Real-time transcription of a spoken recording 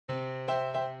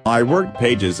iWork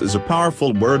Pages is a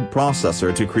powerful word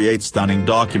processor to create stunning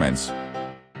documents.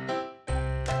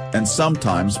 And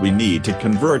sometimes we need to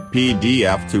convert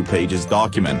PDF to Pages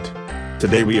document.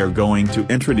 Today we are going to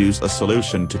introduce a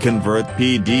solution to convert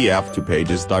PDF to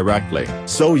Pages directly,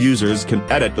 so users can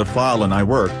edit the file in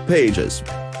iWork Pages.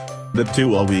 The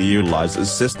tool we utilize is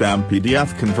Cisdem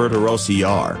PDF Converter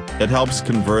OCR. It helps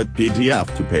convert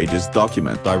PDF to Pages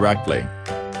document directly.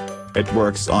 It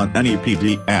works on any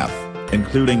PDF,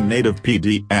 including native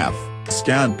PDF,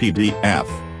 scanned PDF,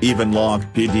 even log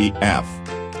PDF.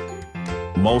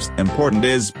 Most important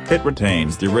is, it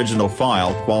retains the original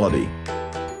file quality.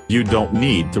 You don't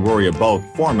need to worry about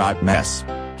format mess.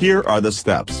 Here are the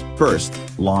steps. First,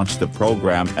 launch the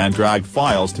program and drag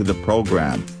files to the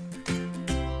program.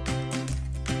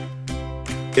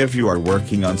 If you are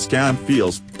working on scanned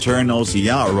files, turn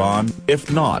OCR on, if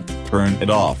not, turn it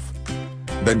off.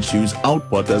 Then choose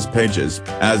Output as Pages.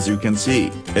 As you can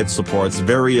see, it supports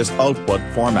various output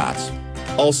formats.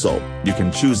 Also, you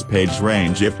can choose page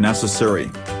range if necessary.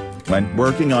 When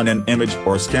working on an image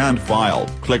or scanned file,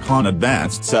 click on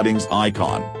Advanced Settings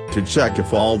icon to check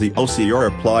if all the OCR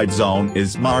applied zone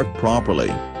is marked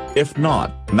properly. If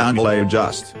not, manually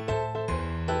adjust.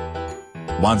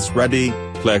 Once ready,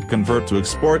 click Convert to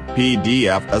export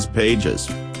PDF as Pages.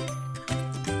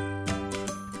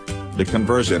 The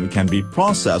conversion can be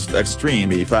processed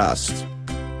extremely fast.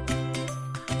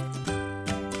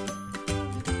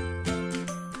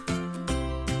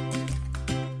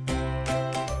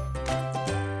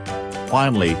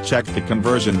 Finally, check the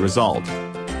conversion result.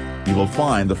 You will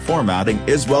find the formatting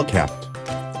is well kept.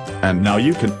 And now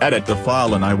you can edit the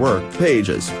file in iWork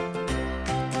Pages.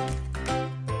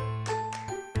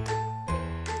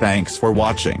 Thanks for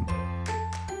watching.